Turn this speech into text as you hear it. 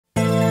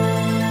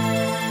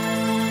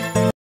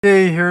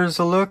Okay, here's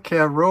a look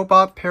at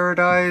Robot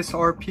Paradise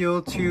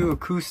RP-02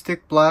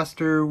 Acoustic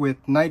Blaster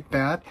with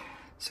Ratbat.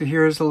 So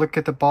here's a look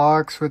at the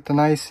box with the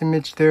nice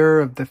image there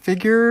of the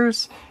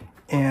figures,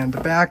 and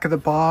the back of the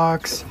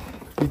box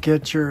you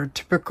get your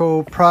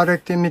typical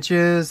product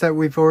images that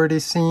we've already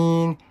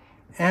seen,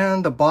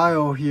 and the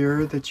bio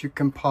here that you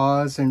can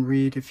pause and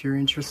read if you're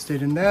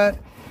interested in that.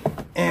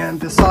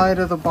 And the side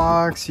of the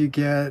box you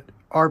get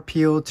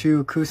RP-02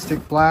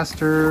 Acoustic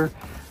Blaster.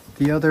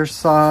 The other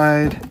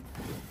side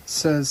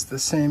says the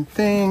same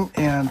thing,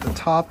 and the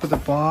top of the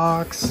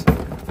box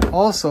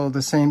also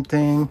the same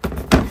thing,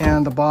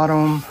 and the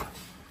bottom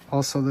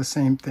also the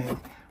same thing.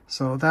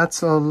 So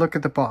that's a look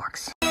at the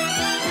box.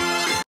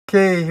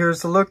 Okay,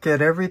 here's a look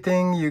at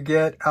everything you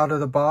get out of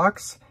the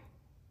box,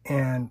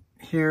 and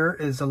here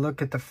is a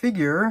look at the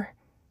figure,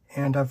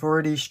 and I've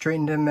already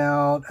straightened him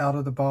out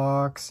of the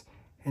box,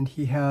 and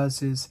he has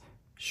his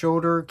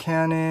shoulder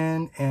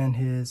cannon and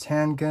his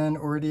handgun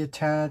already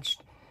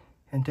attached.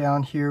 And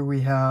down here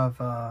we have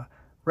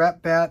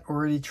Ratbat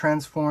already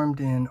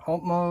transformed in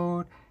alt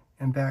mode.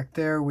 And back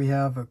there we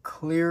have a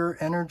clear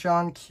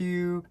Energon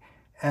cube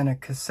and a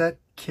cassette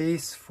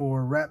case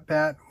for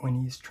Ratbat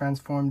when he's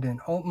transformed in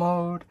alt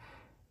mode.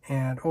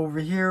 And over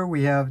here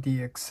we have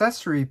the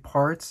accessory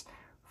parts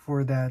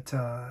for that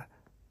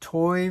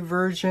toy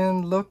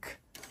version look,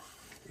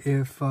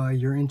 if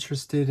you're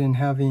interested in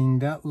having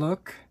that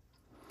look.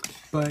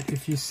 But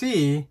if you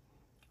see,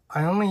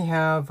 I only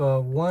have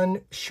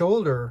one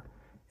shoulder,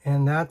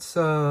 and that's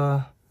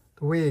the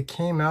way it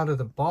came out of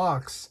the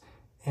box.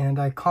 And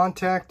I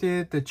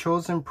contacted the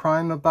Chosen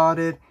Prime about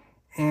it,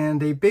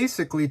 and they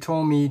basically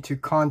told me to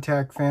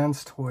contact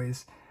Fans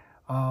Toys,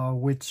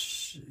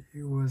 which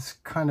was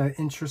kind of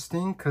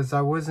interesting because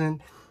I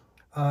wasn't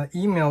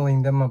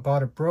emailing them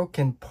about a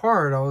broken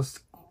part. I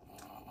was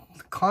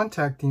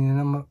contacting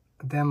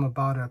them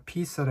about a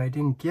piece that I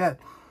didn't get.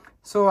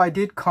 So I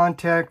did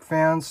contact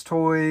Fans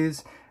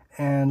Toys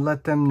and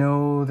let them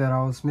know that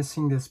I was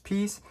missing this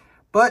piece.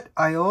 But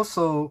I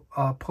also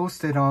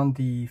posted on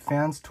the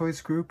Fans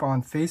Toys group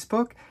on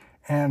Facebook,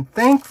 and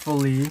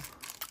thankfully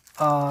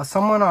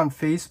someone on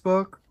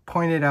Facebook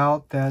pointed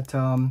out that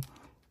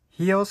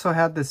he also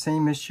had the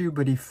same issue,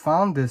 but he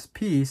found this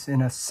piece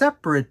in a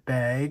separate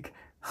bag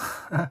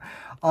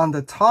on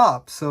the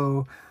top.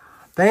 So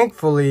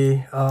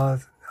thankfully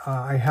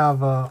I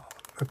have a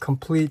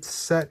complete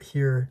set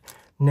here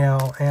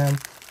now, and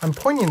I'm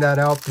pointing that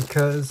out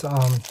because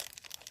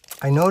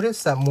I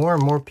noticed that more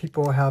and more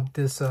people have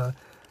this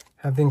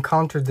have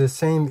encountered the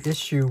same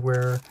issue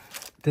where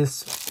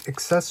this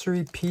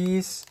accessory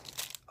piece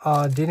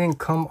didn't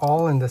come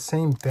all in the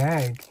same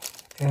bag,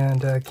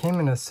 and came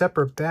in a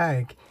separate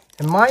bag.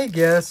 And my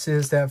guess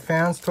is that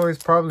Fans Toys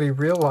probably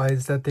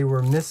realized that they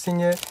were missing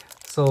it,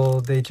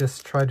 so they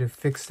just tried to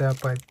fix that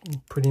by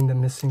putting the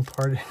missing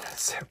part in a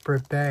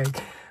separate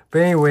bag.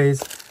 But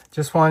anyways,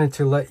 just wanted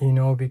to let you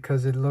know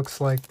because it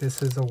looks like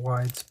this is a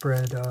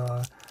widespread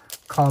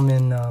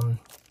common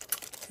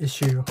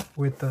issue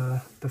with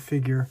the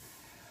figure.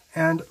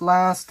 And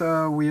last,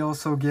 we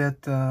also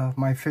get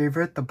my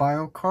favorite, the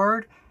bio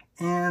card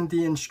and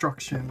the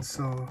instructions.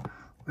 So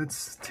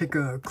let's take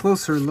a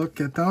closer look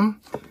at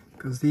them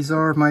because these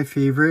are my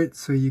favorite.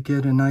 So you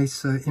get a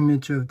nice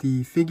image of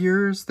the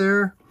figures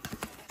there,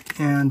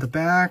 and the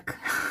back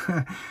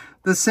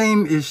the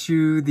same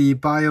issue. The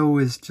bio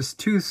is just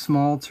too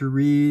small to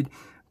read,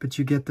 but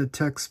you get the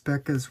text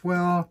spec as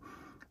well.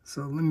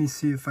 So let me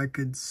see if I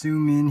could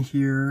zoom in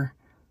here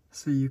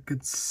so you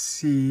could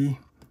see.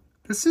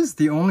 This is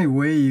the only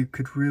way you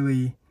could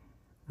really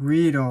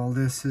read all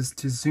this, is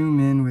to zoom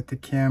in with the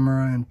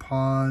camera and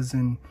pause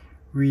and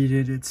read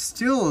it. It's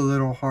still a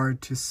little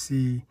hard to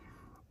see.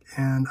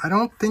 And I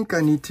don't think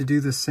I need to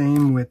do the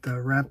same with the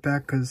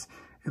Ratbat because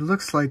it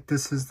looks like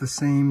this is the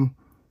same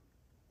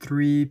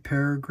 3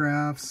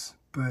 paragraphs,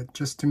 but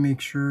just to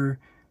make sure,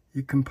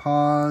 you can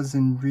pause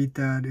and read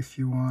that if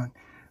you want.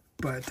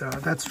 But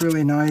that's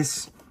really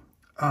nice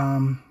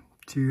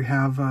to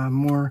have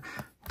more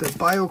the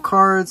bio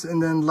cards.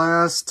 And then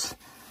last,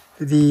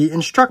 the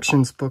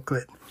instructions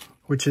booklet,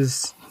 which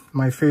is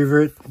my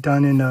favorite,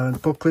 done in a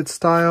booklet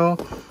style.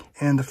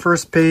 And the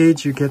first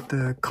page, you get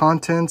the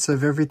contents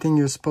of everything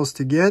you're supposed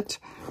to get.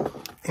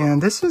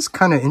 And this is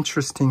kind of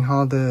interesting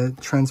how the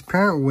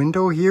transparent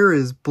window here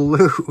is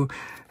blue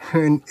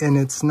and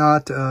it's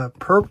not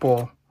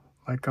purple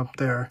like up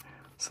there.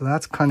 So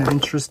that's kind of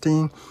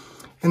interesting.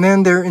 And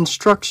then their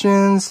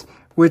instructions,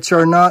 which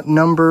are not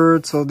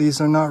numbered, so these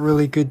are not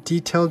really good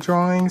detail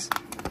drawings,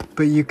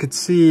 but you could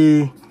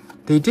see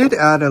they did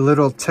add a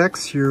little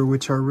text here,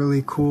 which are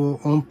really cool.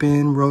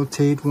 Open,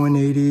 rotate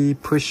 180,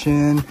 push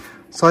in.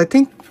 So I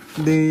think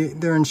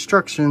their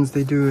instructions,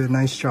 they do a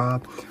nice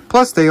job.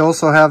 Plus they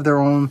also have their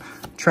own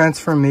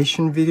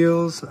transformation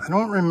videos. I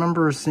don't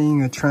remember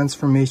seeing a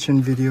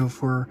transformation video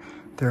for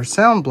their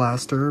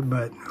Soundblaster,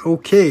 but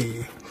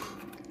okay.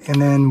 And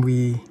then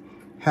we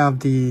have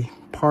the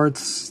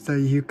parts that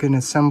you can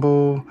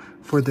assemble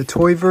for the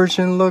toy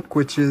version look,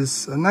 which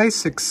is a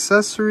nice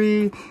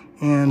accessory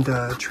and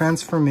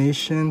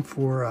transformation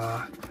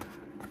for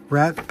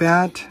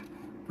Ratbat,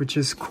 which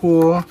is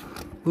cool.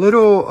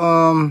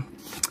 Little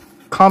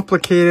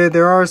complicated.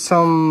 There are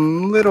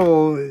some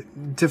little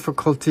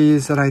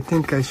difficulties that I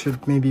think I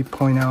should maybe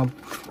point out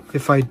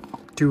if I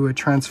do a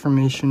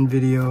transformation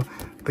video.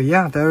 But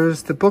yeah,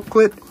 there's the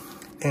booklet,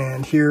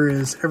 and here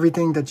is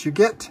everything that you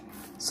get.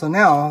 So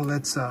now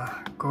let's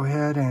go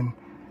ahead and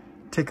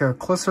take a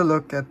closer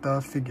look at the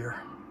figure.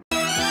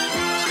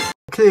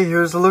 Okay,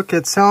 here's a look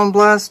at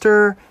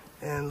Soundblaster,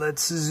 and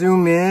let's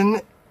zoom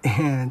in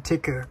and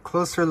take a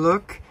closer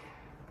look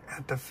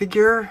at the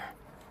figure.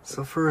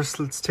 So first,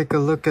 let's take a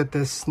look at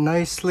this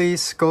nicely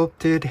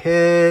sculpted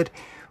head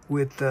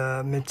with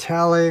the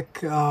metallic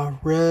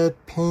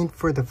red paint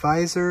for the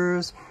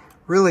visors.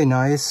 Really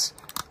nice.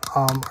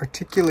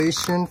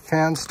 Articulation,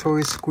 fans,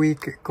 toy,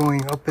 squeak,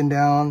 going up and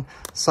down,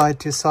 side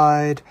to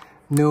side.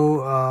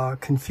 No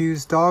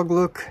confused dog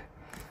look.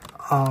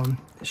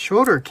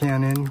 Shoulder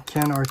cannon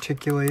can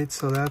articulate,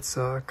 so that's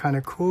kind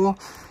of cool.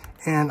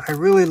 And I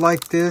really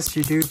like this.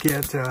 You do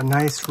get a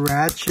nice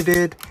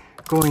ratcheted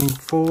going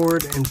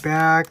forward and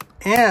back,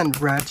 and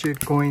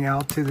ratchet going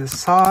out to the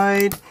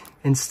side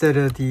instead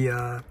of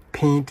the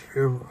paint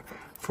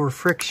for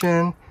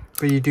friction.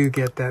 But you do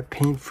get that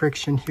paint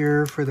friction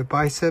here for the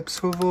bicep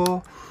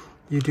swivel.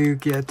 You do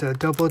get a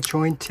double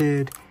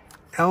jointed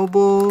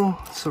elbow,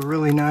 so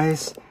really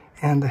nice.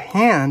 And the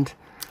hand,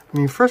 I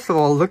mean, first of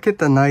all, look at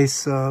the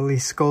nicely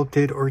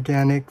sculpted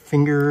organic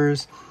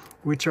fingers,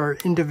 which are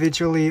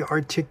individually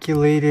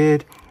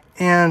articulated.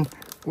 And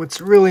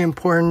what's really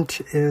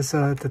important is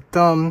the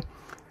thumb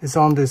is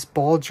on this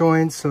ball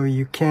joint, so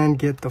you can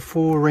get the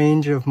full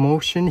range of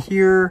motion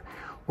here,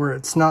 where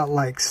it's not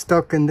like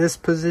stuck in this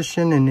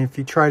position, and if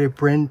you try to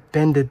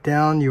bend it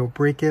down, you'll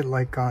break it,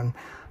 like on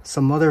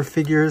some other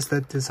figures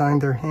that design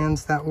their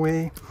hands that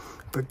way.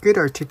 But good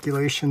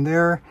articulation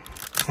there.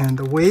 And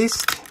the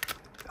waist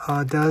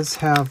does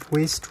have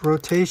waist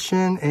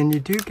rotation, and you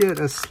do get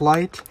a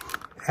slight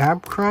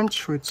ab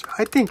crunch, which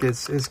I think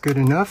is good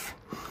enough.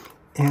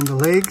 And the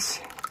legs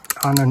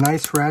on a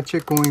nice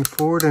ratchet going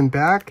forward and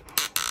back,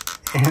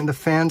 and the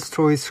fans,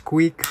 toy,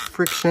 squeak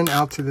friction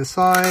out to the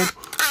side.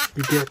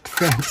 You get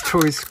fans,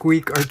 toy,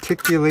 squeak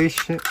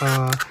articulation,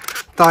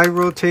 thigh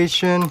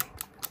rotation.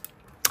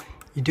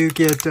 You do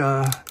get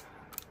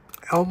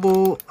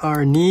elbow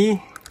or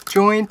knee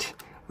joint,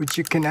 which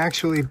you can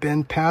actually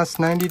bend past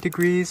 90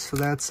 degrees, so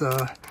that's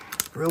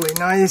really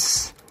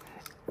nice.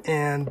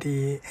 And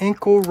the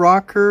ankle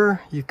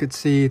rocker, you could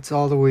see it's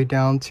all the way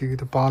down to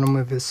the bottom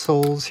of his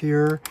soles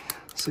here.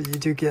 So you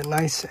do get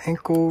nice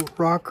ankle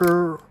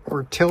rocker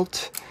or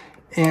tilt,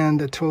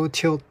 and the toe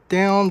tilt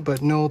down,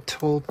 but no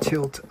toe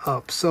tilt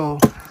up. So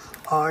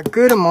a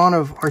good amount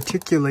of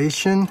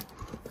articulation.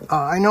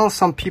 I know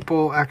some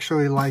people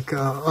actually like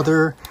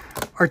other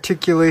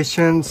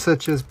articulations,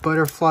 such as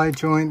butterfly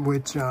joint,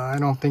 which I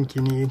don't think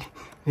you need.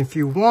 If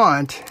you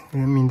want, I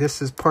mean,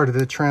 this is part of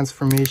the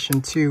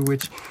transformation too,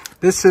 which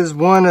this is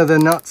one of the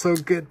not so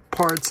good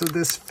parts of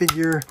this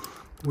figure,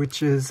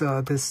 which is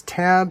this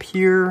tab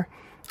here.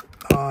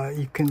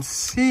 You can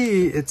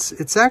see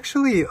it's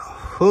actually a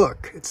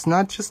hook. It's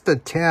not just a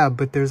tab,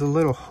 but there's a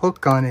little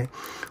hook on it,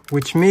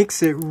 which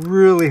makes it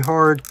really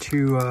hard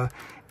to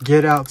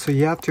get out. So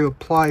you have to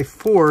apply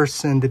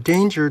force, and the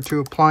danger to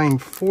applying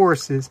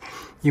force is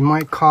you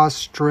might cause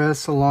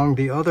stress along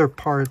the other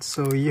parts.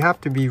 So you have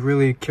to be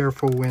really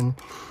careful when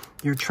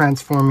you're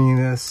transforming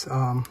this,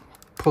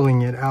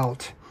 pulling it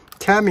out.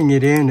 Tabbing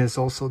it in is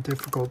also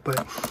difficult,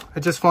 but I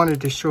just wanted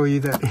to show you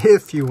that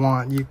if you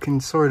want, you can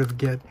sort of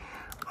get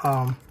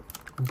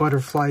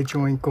butterfly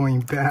joint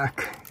going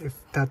back, if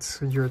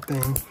that's your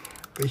thing.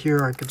 But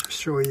here I could just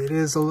show you, it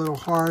is a little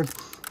hard.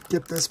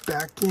 Get this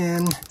back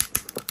in.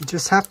 You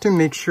just have to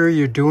make sure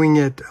you're doing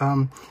it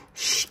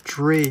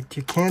straight.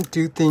 You can't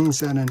do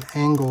things at an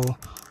angle,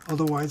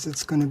 otherwise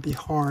it's going to be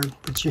hard.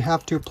 But you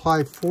have to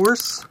apply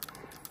force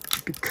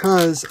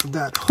because of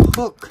that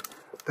hook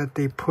that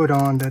they put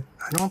on, that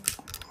I don't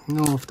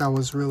know if that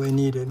was really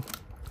needed.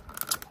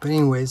 But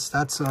anyways,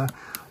 that's a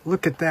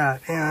look at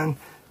that. And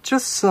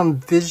just some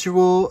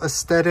visual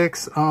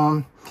aesthetics.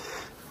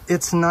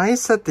 It's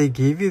nice that they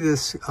gave you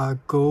this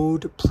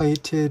gold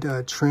plated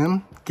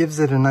trim. Gives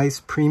it a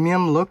nice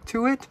premium look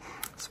to it,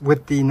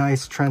 with the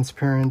nice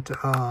transparent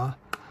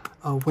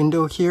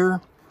window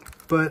here.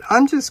 But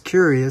I'm just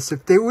curious,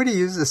 if they would have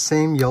used the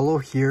same yellow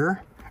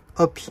here,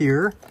 up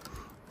here,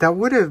 that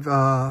would have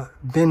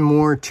been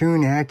more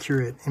tune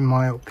accurate in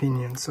my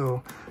opinion.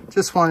 So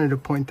just wanted to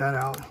point that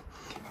out.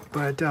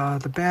 But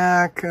the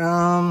back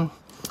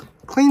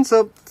cleans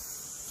up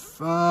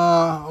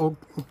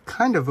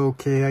kind of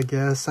okay, I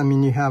guess. I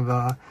mean, you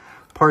have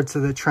parts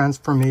of the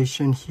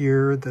transformation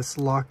here, this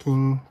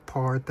locking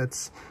part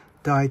that's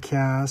die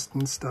cast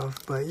and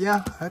stuff. But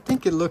yeah, I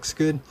think it looks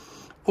good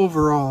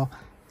overall.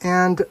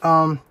 And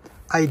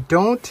I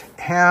don't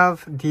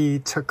have the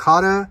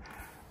Takata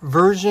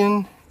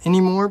version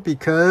anymore,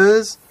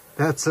 because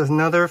that's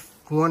another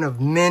one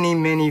of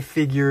many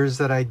figures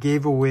that I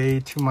gave away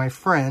to my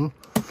friend.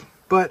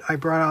 But I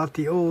brought out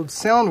the old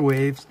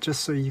Soundwaves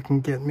just so you can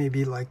get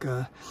maybe like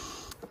a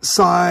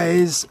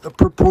size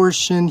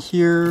proportion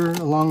here,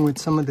 along with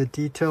some of the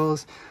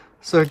details.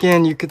 So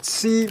again, you could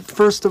see,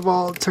 first of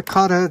all,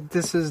 Takata,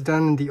 this is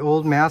done in the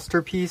old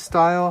Masterpiece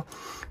style.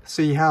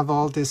 So you have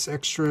all this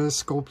extra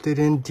sculpted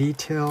in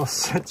detail,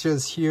 such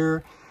as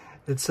here.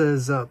 It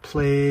says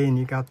play, and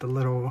you got the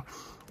little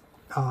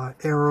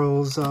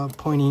arrows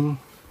pointing.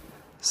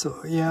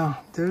 So yeah,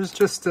 there's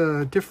just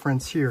a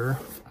difference here.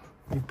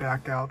 Let me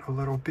back out a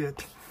little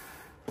bit.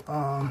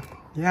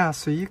 Yeah,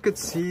 so you could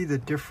see the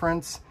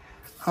difference.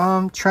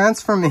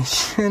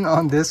 Transformation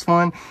on this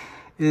one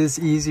is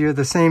easier,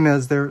 the same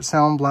as their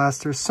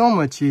Soundblaster, so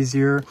much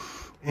easier.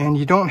 And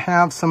you don't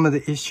have some of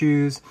the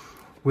issues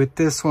with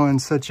this one,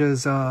 such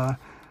as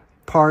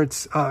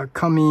parts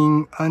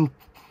coming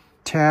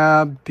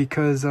untabbed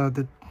because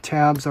the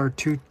tabs are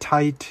too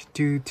tight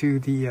due to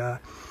the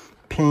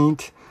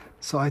paint.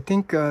 So I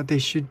think they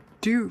should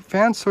do,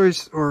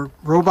 Fantoys or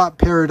Robot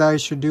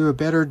Paradise should do a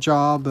better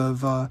job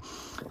of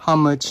how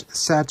much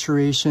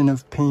saturation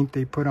of paint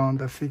they put on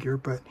the figure.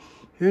 But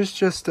here's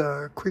just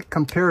a quick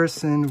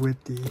comparison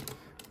with the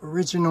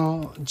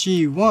original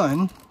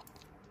G1.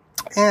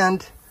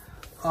 And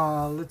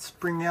let's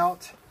bring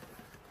out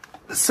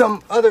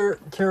some other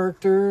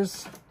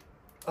characters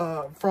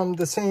from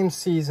the same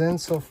season.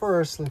 So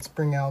first, let's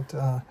bring out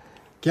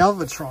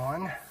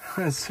Galvatron,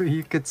 so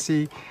you could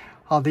see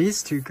how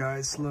these two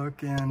guys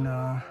look.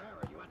 And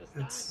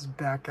let's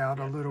back out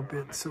a little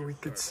bit so we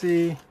could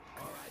see.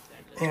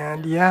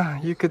 And yeah,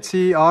 you could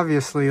see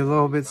obviously a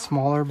little bit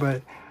smaller,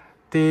 but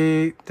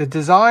the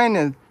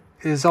design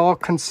is all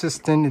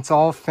consistent. It's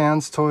all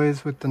Fans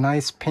Toys with the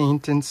nice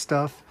paint and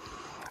stuff.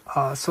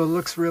 So it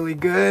looks really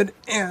good.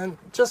 And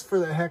just for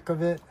the heck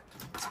of it,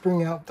 let's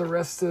bring out the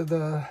rest of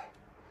the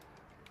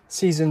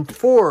season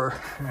 4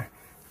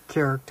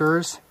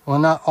 characters. Well,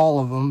 not all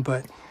of them,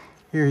 but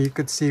here you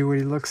could see what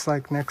he looks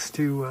like next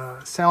to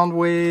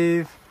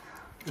Soundwave.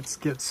 Let's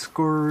get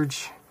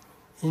Scourge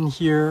in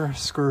here.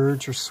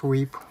 Scourge or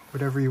Sweep,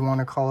 whatever you want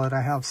to call it.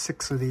 I have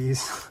 6 of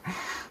these.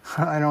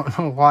 I don't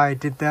know why I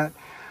did that.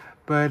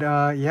 But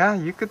yeah,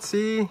 you could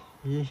see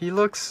he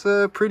looks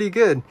pretty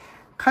good.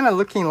 Kind of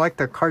looking like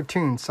the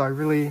cartoon, so I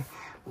really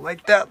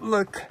like that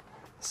look.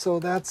 So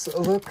that's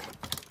a look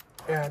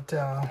at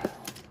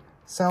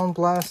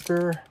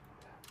Soundblaster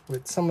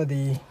with some of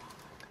the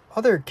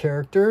other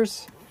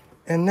characters.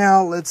 And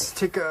now let's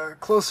take a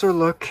closer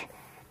look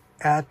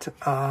at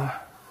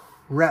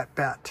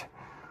Ratbat.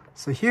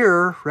 So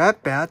here,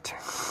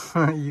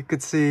 Ratbat, you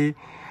could see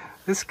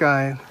this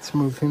guy. Let's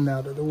move him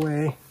out of the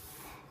way.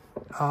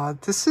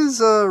 This is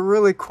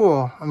really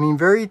cool. I mean,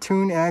 very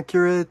tune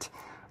accurate.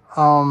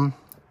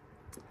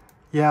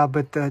 Yeah,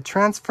 but the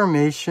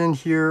transformation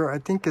here, I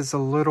think, is a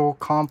little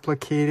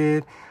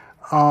complicated.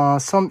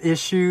 Some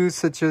issues,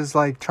 such as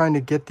like trying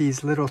to get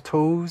these little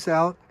toes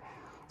out.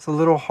 It's a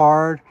little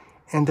hard.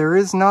 And there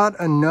is not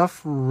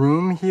enough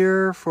room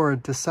here for a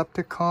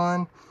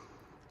Decepticon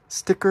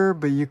sticker,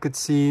 but you could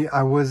see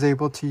I was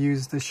able to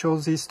use the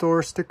Shozy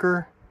Store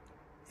sticker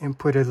and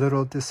put a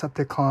little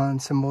Decepticon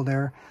symbol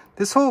there.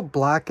 This whole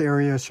black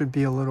area should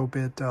be a little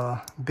bit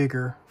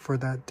bigger for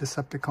that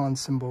Decepticon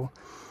symbol.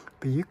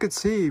 But you could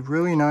see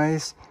really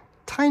nice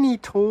tiny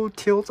toe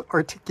tilt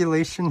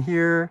articulation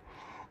here.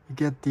 You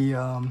get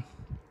the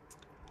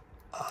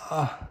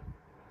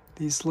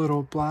these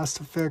little blast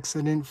effects.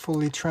 I didn't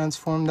fully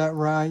transform that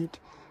right.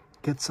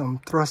 Get some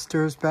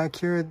thrusters back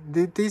here.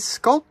 These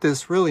sculpt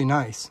this really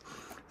nice.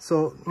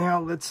 So now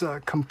let's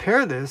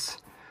compare this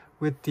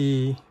with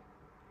the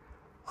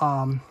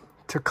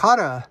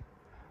Takata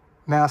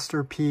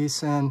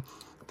Masterpiece. And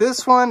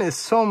this one is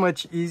so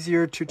much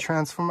easier to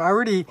transform. I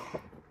already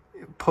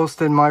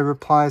posted my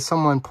reply.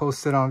 Someone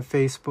posted on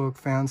Facebook,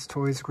 Fans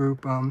Toys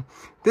group.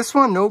 This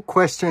one, no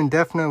question,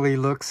 definitely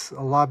looks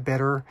a lot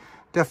better.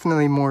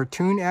 Definitely more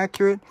tune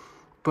accurate,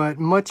 but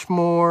much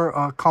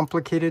more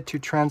complicated to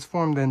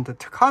transform than the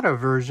Takata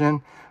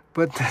version.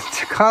 But the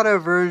Takata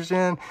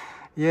version,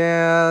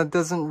 yeah,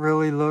 doesn't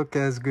really look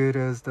as good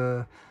as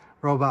the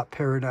Robot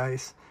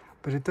Paradise.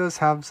 But it does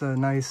have a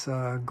nice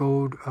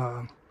gold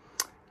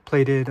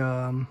plated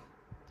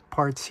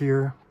parts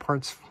here.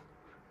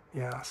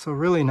 Yeah, so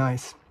really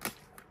nice.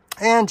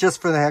 And just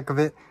for the heck of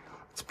it,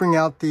 let's bring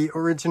out the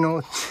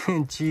original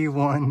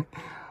G1.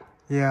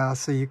 Yeah,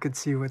 so you could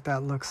see what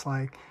that looks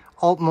like.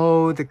 Alt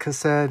mode, the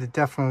cassette, it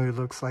definitely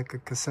looks like a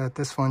cassette.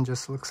 This one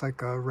just looks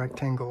like a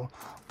rectangle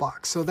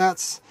box. So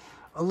that's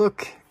a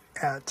look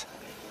at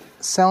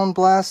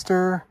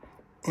Soundblaster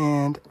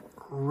and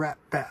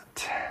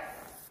Ratbat.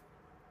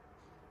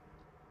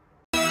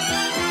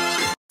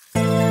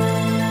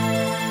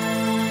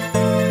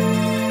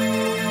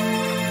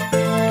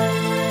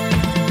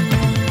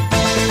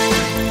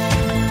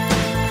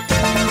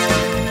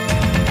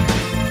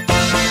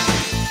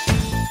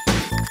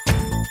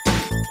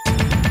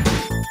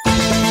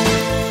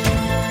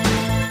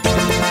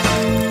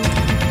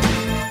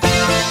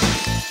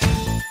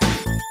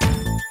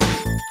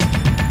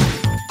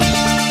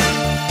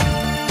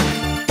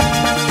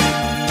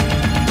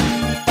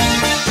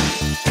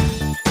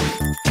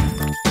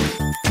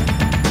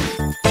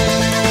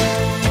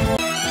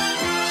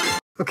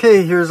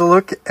 Okay, here's a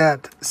look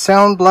at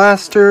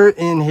Soundblaster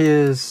in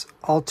his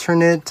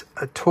alternate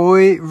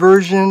toy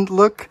version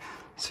look.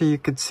 So you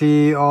could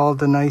see all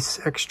the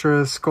nice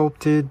extra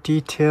sculpted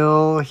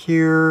detail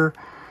here.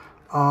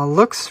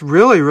 Looks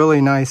really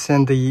nice,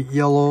 and the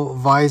yellow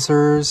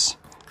visors.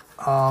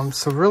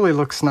 So really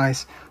looks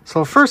nice.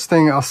 So first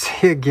thing I'll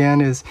say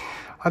again is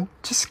I'm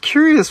just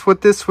curious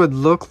what this would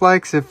look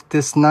like if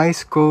this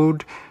nice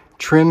gold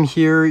trim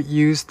here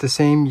used the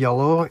same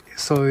yellow,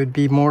 so it'd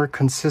be more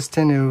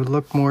consistent. It would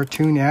look more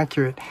tune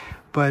accurate.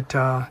 But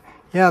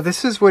yeah,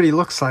 this is what he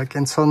looks like.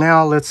 And so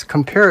now let's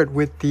compare it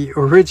with the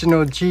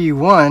original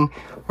G1,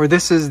 where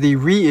this is the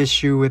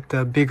reissue with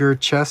the bigger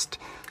chest.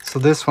 So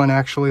this one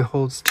actually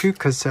holds 2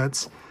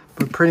 cassettes,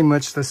 but pretty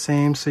much the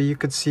same. So you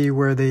could see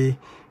where they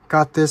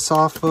got this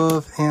off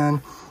of. And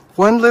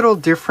one little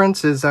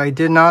difference is I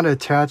did not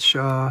attach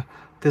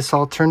this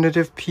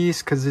alternative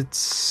piece because it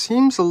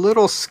seems a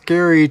little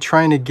scary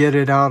trying to get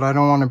it out. I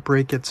don't want to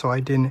break it, so I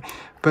didn't.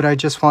 But I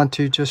just want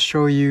to just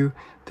show you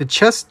the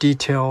chest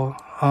detail.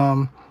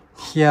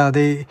 Yeah,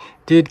 they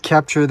did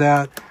capture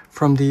that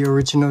from the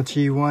original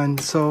G1.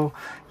 So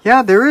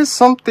yeah, there is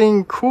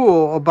something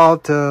cool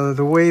about the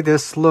way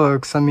this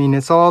looks. I mean,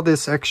 it's all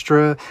this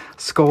extra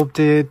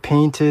sculpted,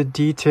 painted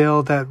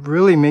detail that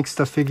really makes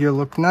the figure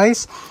look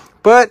nice,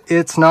 but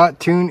it's not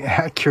tune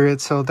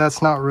accurate, so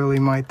that's not really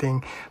my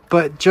thing.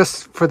 But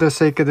just for the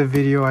sake of the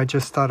video, I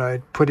just thought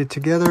I'd put it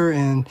together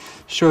and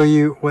show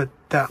you what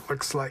that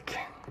looks like.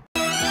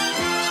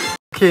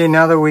 Okay,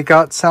 now that we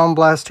got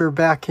Soundblaster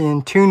back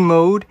in tune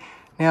mode,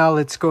 now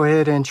let's go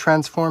ahead and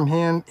transform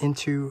him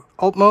into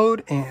alt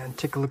mode and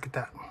take a look at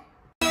that.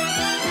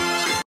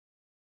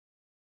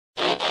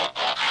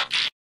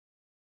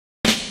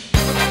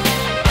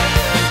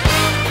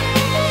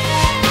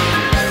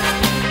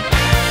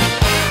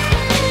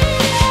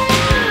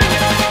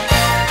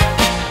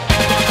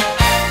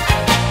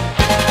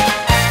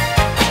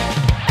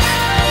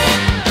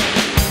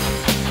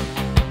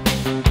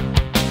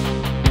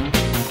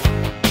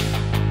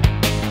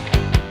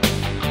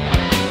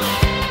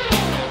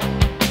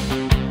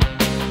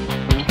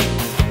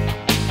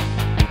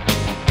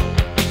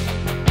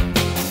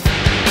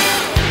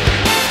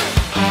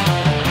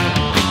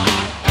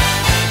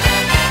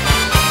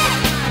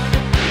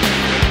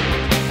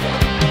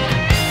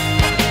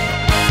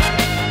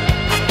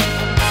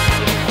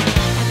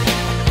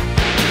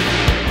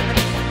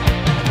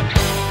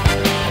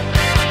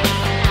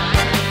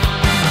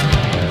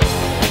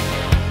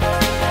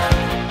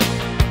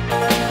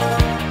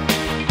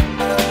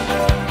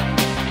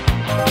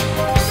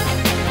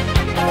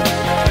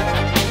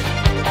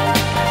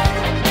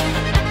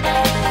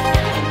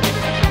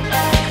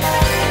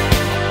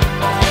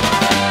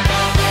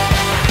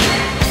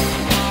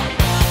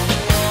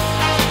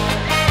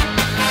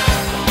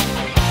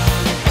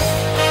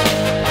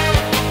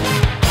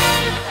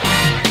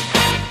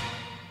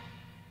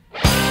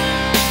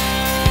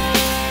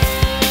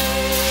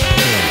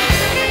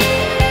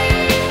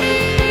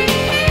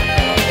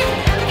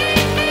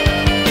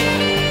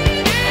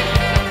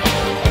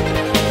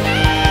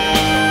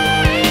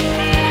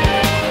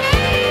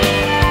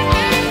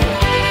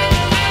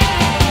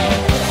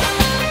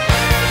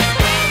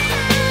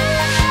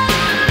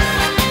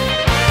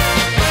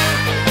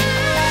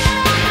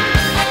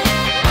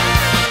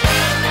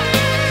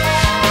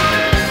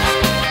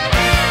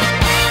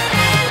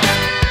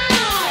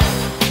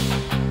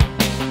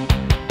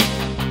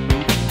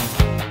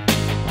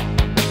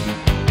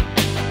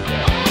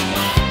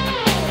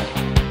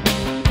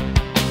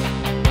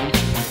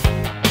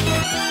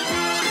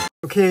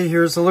 Okay,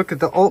 here's a look at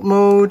the alt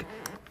mode,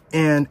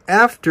 and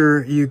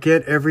after you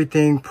get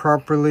everything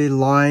properly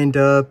lined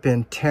up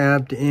and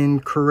tabbed in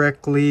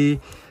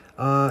correctly,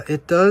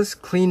 it does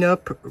clean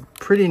up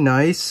pretty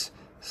nice.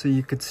 So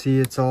you could see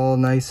it's all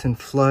nice and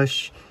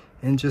flush,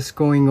 and just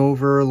going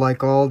over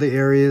like all the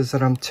areas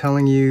that I'm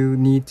telling you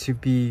need to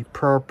be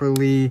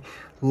properly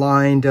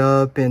lined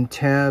up and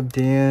tabbed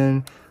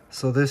in.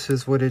 So this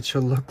is what it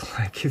should look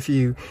like if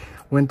you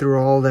went through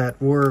all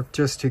that work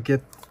just to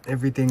get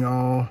everything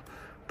all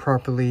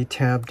properly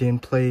tabbed in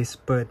place.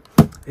 But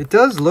it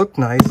does look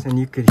nice, and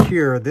you could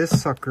hear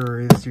this sucker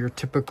is your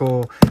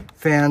typical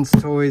Fans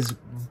Toys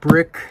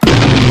brick.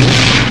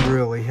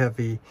 Really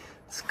heavy.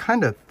 It's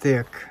kind of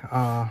thick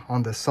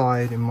on the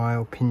side in my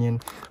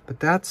opinion.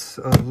 But that's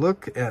a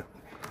look at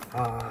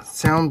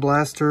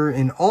Soundblaster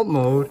in alt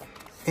mode.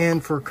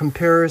 And for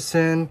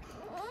comparison,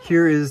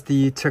 here is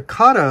the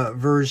Takata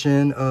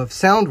version of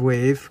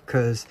Soundwave,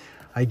 because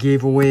I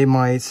gave away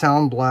my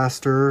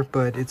Soundblaster,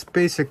 but it's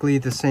basically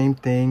the same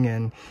thing.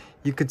 And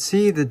you could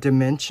see the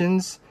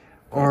dimensions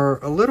are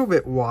a little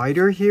bit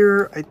wider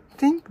here. I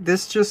think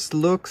this just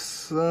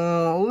looks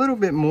a little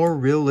bit more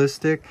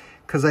realistic,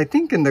 because I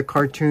think in the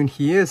cartoon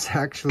he is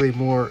actually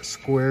more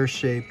square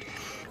shaped.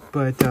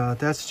 But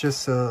that's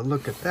just a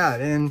look at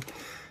that. And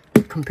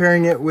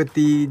comparing it with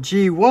the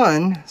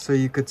G1, so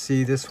you could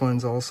see this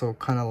one's also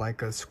kind of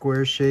like a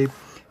square shape.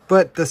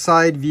 but the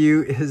side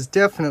view is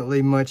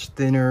definitely much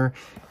thinner,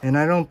 and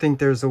I don't think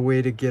there's a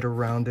way to get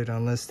around it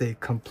unless they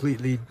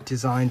completely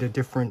designed a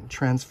different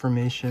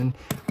transformation.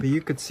 But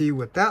you could see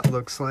what that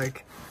looks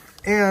like.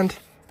 And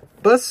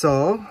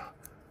Buzzsaw,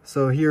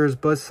 so here's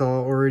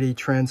Buzzsaw already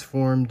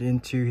transformed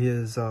into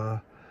his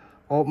alt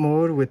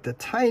mode with the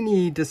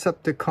tiny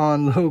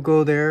Decepticon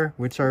logo there,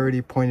 which I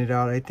already pointed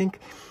out. I think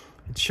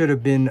it should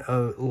have been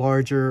a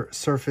larger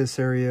surface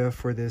area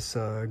for this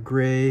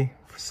gray,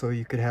 so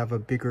you could have a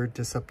bigger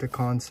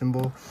Decepticon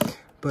symbol.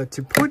 But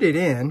to put it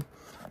in,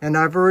 and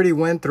I've already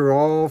went through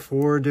all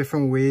 4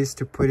 different ways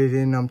to put it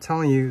in. I'm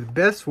telling you, the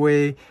best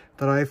way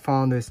that I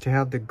found is to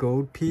have the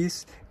gold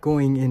piece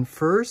going in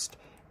first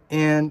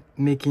and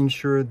making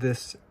sure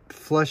this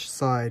flush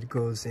side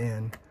goes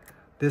in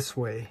this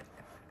way.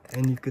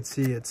 And you could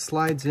see it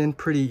slides in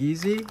pretty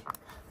easy,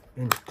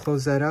 and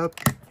close that up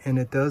and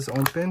it does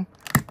open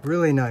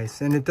really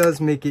nice, and it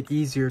does make it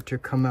easier to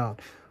come out.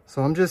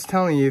 So I'm just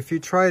telling you, if you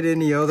tried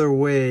any other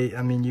way,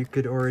 I mean, you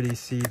could already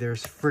see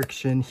there's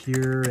friction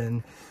here,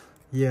 and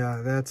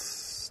yeah,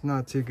 that's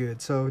not too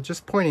good. So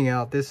just pointing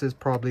out, this is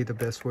probably the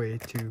best way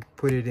to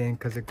put it in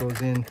because it goes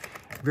in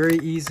very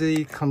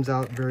easy, comes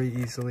out very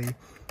easily.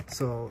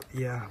 So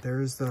yeah,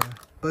 there's the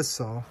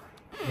Buzzsaw,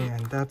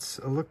 and that's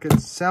a look at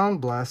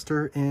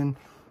Soundblaster in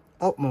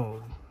alt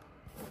mode.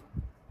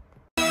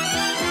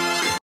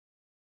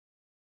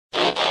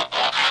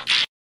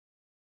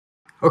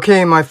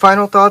 Okay, my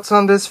final thoughts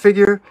on this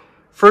figure.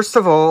 First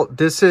of all,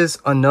 this is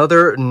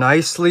another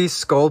nicely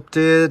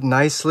sculpted,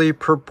 nicely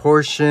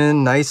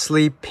proportioned,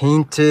 nicely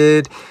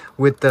painted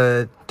with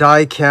the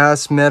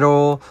die-cast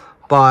metal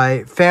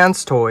by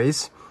Fans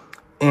Toys.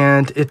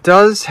 And it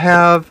does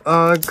have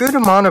a good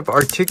amount of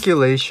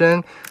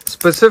articulation.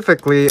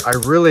 Specifically, I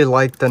really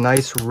like the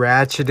nice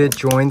ratcheted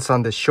joints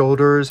on the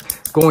shoulders,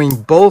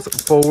 going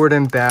both forward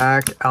and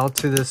back out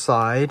to the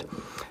side.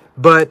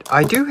 But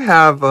I do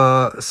have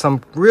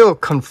some real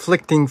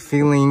conflicting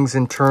feelings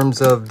in terms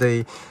of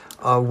the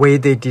way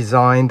they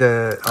designed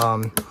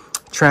the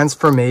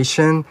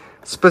transformation.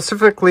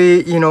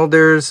 Specifically, you know,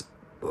 there's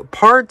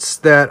parts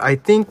that I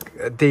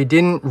think they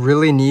didn't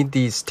really need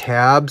these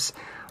tabs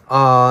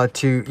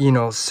to, you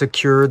know,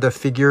 secure the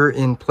figure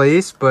in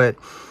place. But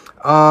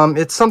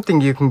it's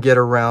something you can get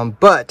around.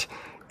 But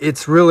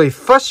it's really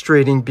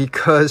frustrating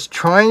because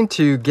trying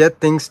to get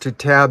things to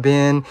tab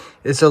in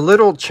is a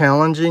little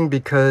challenging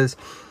because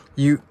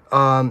you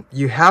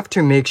have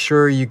to make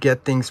sure you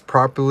get things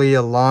properly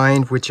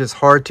aligned, which is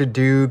hard to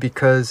do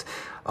because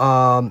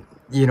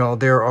you know,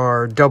 there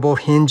are double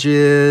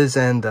hinges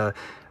and the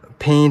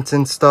paint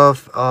and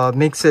stuff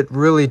makes it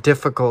really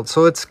difficult.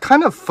 So it's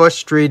kind of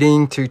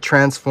frustrating to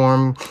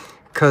transform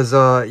because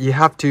you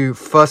have to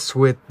fuss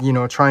with, you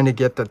know, trying to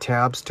get the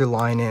tabs to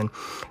line in.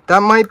 That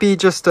might be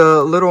just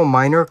a little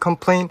minor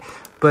complaint,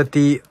 but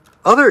the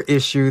other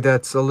issue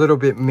that's a little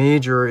bit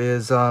major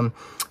is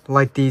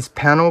like these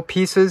panel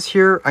pieces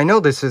here. I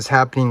know this is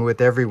happening with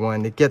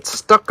everyone. It gets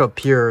stuck up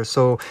here.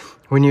 So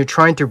when you're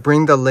trying to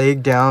bring the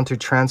leg down to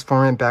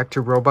transform it back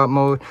to robot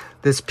mode,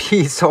 this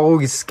piece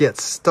always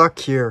gets stuck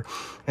here.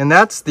 And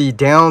that's the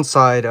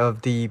downside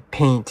of the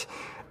paint.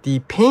 The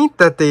paint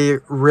that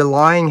they're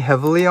relying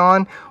heavily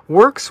on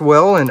works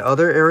well in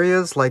other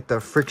areas like the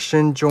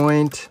friction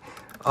joint.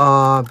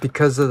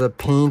 Because of the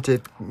paint,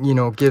 it, you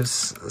know,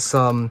 gives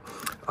some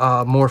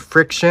more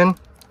friction.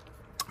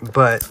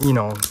 But, you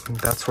know,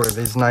 that's where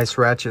these nice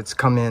ratchets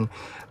come in.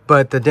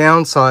 But the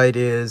downside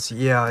is,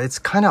 yeah, it's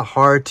kind of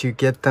hard to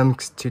get them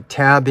to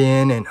tab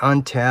in and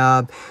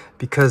untab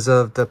because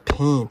of the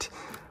paint.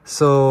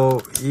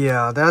 So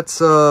yeah, that's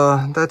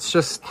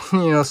just,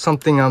 you know,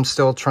 something I'm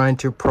still trying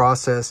to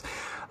process.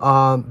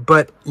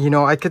 But, you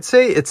know, I could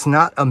say it's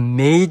not a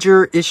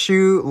major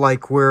issue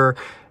like where,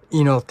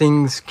 you know,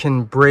 things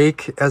can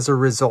break as a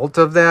result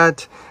of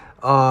that.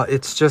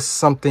 It's just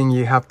something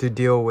you have to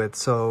deal with.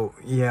 So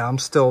yeah, I'm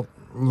still,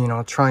 you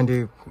know, trying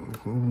to,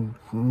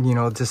 you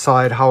know,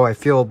 decide how I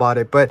feel about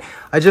it. But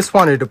I just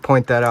wanted to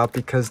point that out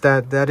because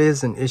that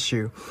is an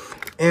issue.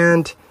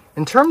 And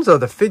in terms of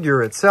the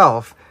figure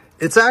itself,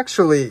 it's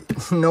actually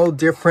no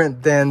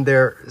different than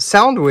their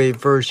Soundwave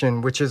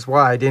version, which is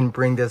why I didn't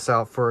bring this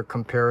out for a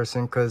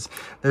comparison, because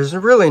there's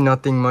really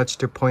nothing much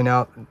to point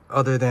out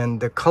other than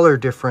the color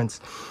difference.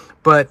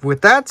 But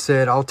with that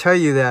said, I'll tell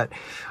you that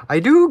I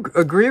do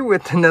agree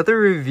with another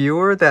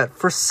reviewer that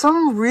for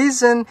some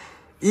reason,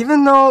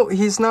 even though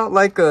he's not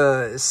like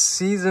a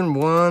season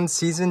 1,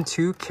 season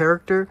 2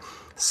 character,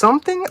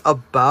 something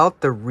about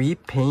the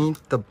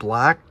repaint, the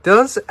black,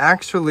 does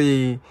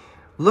actually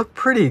look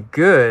pretty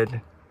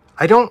good.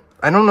 I don't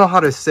know how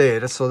to say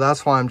it, so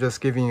that's why I'm just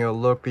giving you a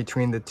look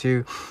between the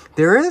two.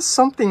 There is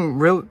something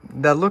real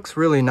that looks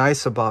really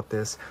nice about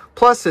this.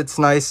 Plus, it's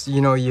nice, you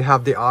know, you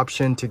have the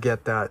option to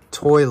get that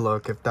toy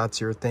look if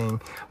that's your thing.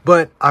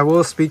 But I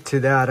will speak to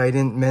that. I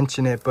didn't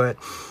mention it, but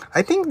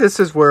I think this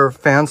is where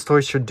Fans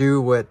Toys should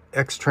do what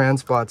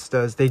X-Transbots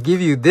does. They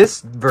give you this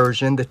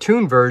version, the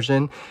Toon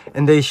version,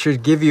 and they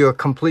should give you a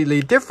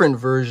completely different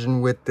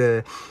version with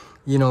the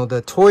you know,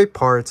 the toy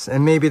parts,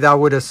 and maybe that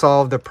would have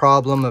solved the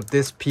problem of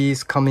this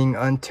piece coming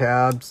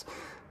untabbed.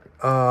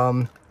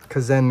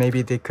 Because then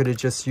maybe they could have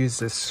just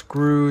used a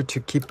screw to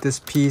keep this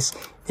piece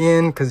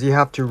in, because you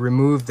have to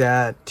remove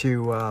that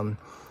to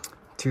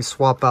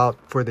swap out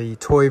for the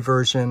toy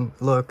version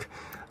look.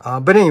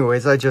 But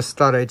anyways, I just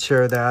thought I'd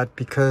share that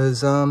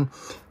because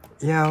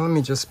yeah, let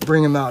me just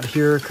bring them out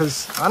here,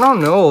 because I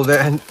don't know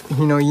that,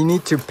 you know, you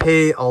need to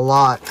pay a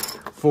lot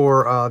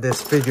for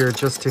this figure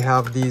just to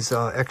have these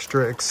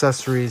extra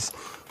accessories.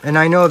 And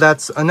I know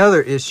that's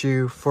another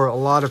issue for a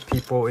lot of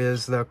people,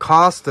 is the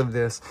cost of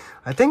this.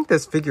 I think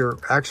this figure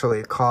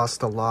actually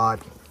cost a lot.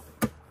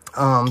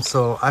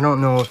 So I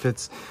don't know if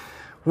it's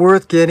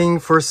worth getting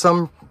for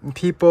some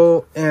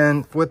people.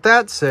 And with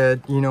that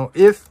said, you know,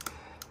 if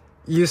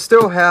you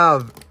still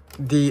have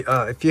the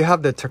if you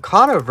have the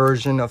Takata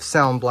version of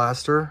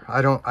Soundblaster,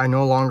 I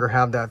no longer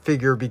have that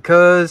figure,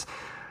 because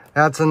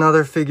that's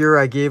another figure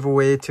I gave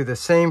away to the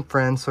same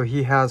friend, so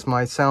he has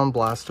my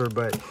Soundblaster.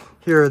 But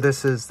here,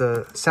 this is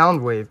the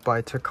Soundwave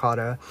by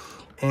Takata,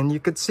 and you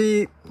could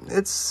see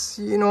it's,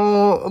 you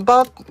know,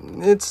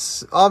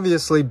 it's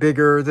obviously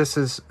bigger. This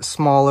is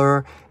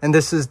smaller, and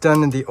this is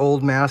done in the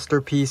old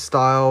masterpiece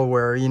style,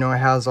 where, you know, it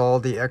has all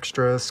the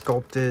extra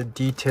sculpted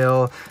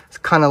detail. It's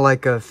kind of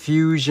like a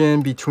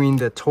fusion between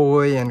the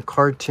toy and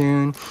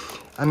cartoon.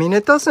 I mean,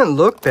 it doesn't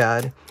look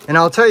bad. And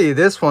I'll tell you,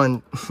 this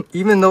one,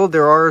 even though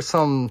there are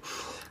some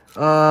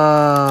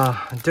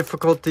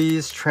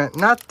difficulties,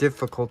 not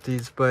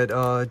difficulties,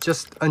 but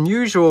just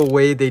unusual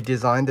way they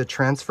designed the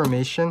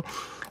transformation,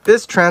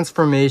 this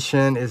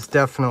transformation is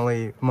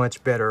definitely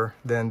much better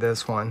than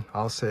this one,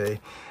 I'll say.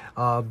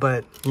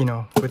 But, you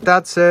know, with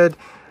that said,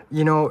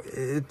 you know,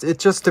 it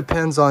just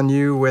depends on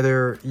you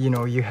whether, you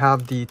know, you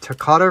have the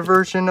Takata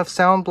version of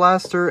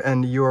Soundblaster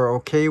and you are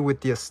okay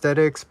with the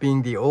aesthetics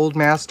being the old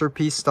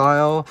masterpiece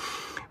style,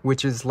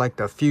 which is like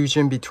the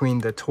fusion between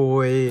the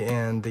toy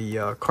and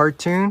the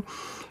cartoon.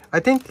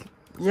 I think,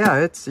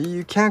 yeah,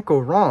 you can't go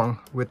wrong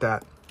with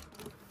that.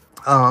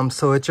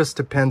 So it just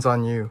depends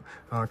on you,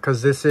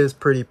 because this is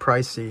pretty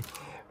pricey.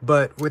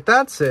 But with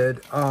that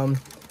said,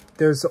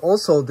 there's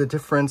also the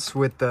difference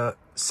with the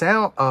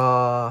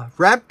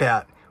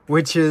Ratbat,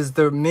 which is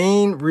the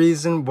main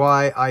reason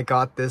why I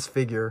got this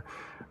figure,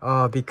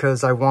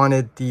 because I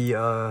wanted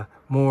the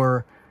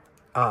more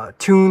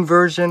tuned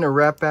version of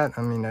Ratbat.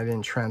 I mean, I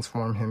didn't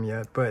transform him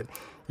yet, but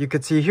you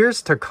could see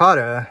here's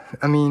Takata.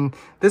 I mean,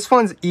 this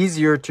one's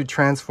easier to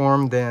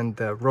transform than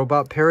the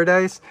Robot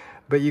Paradise,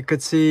 but you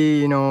could see,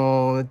 you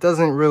know, it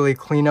doesn't really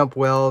clean up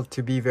well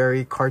to be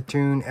very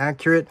cartoon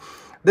accurate.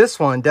 This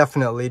one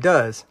definitely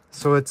does.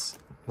 So it's,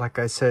 like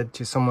I said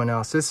to someone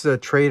else, this is a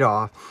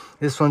trade-off.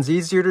 This one's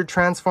easier to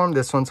transform,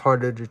 this one's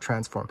harder to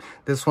transform.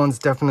 This one's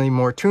definitely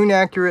more tune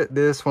accurate,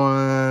 this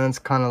one's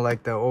kind of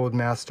like the old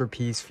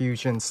masterpiece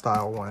fusion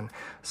style one.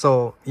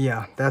 So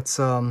yeah, that's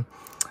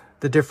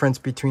the difference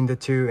between the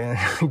two. And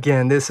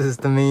again, this is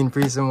the main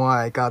reason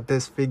why I got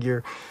this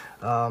figure.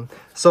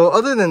 So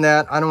other than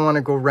that, I don't want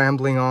to go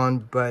rambling on,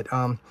 but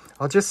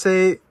I'll just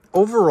say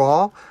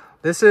overall,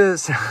 this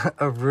is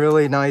a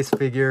really nice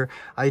figure.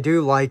 I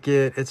do like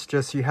it. It's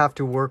just you have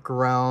to work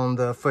around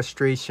the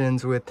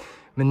frustrations with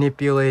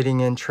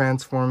manipulating and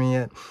transforming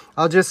it.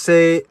 I'll just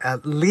say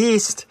at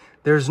least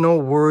there's no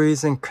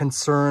worries and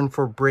concern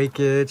for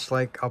breakage.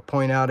 Like I'll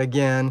point out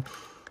again,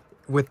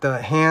 with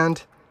the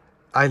hand,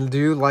 I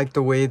do like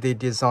the way they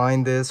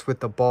designed this with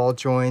the ball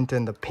joint,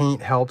 and the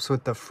paint helps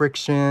with the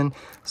friction.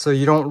 So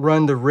you don't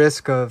run the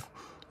risk of,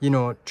 you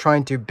know,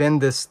 trying to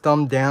bend this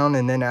thumb down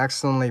and then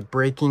accidentally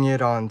breaking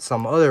it on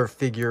some other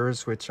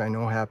figures, which I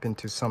know happened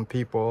to some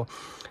people.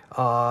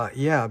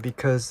 Yeah,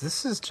 because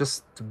this is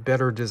just a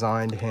better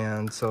designed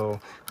hand. So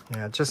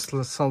yeah, just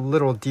some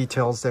little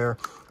details there.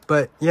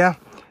 But yeah,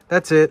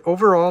 that's it.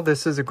 Overall,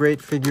 this is a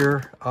great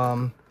figure.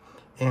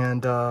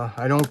 And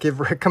I don't give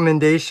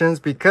recommendations,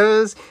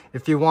 because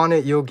if you want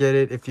it, you'll get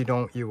it. If you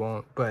don't, you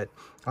won't. But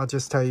I'll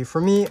just tell you, for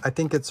me, I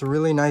think it's a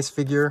really nice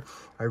figure.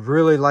 I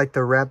really like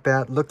the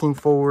Ratbat. Looking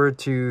forward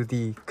to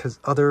the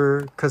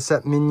other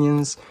cassette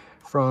minions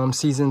from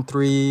season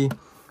 3.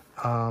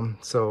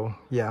 So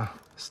yeah,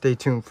 stay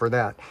tuned for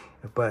that.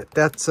 But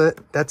that's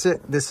it.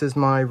 This is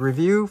my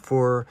review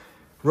for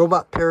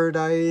Robot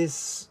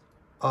Paradise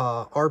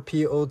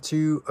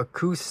RP-02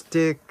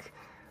 Acoustic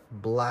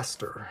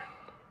Blaster.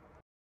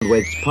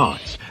 Soundwave's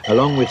parts,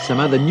 along with some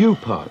other new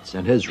parts,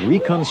 and has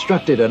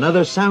reconstructed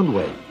another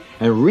Soundwave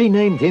and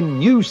renamed him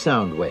New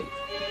Soundwave.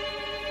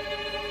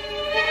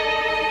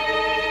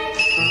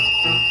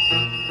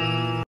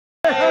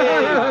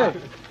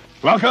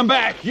 Welcome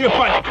back. You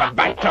finally come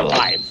back to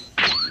life.